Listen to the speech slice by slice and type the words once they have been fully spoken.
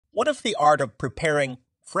What if the art of preparing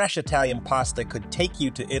fresh Italian pasta could take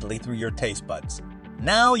you to Italy through your taste buds?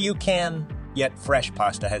 Now you can, yet fresh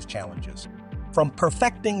pasta has challenges. From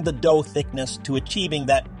perfecting the dough thickness to achieving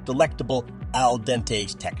that delectable al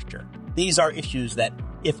dente texture. These are issues that,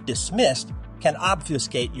 if dismissed, can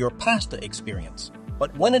obfuscate your pasta experience.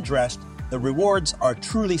 But when addressed, the rewards are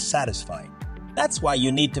truly satisfying. That's why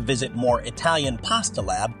you need to visit more Italian Pasta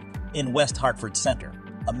Lab in West Hartford Center.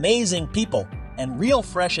 Amazing people and real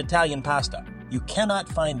fresh Italian pasta. You cannot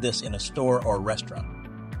find this in a store or restaurant.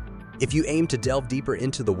 If you aim to delve deeper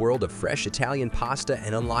into the world of fresh Italian pasta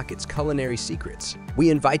and unlock its culinary secrets, we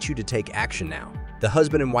invite you to take action now. The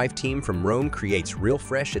husband and wife team from Rome creates real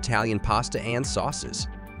fresh Italian pasta and sauces.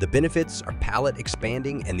 The benefits are palate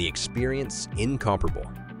expanding and the experience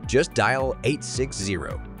incomparable. Just dial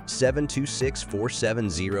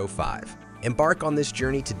 860-726-4705. Embark on this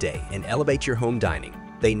journey today and elevate your home dining.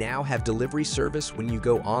 They now have delivery service when you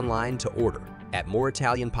go online to order at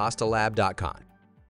moreitalianpastalab.com.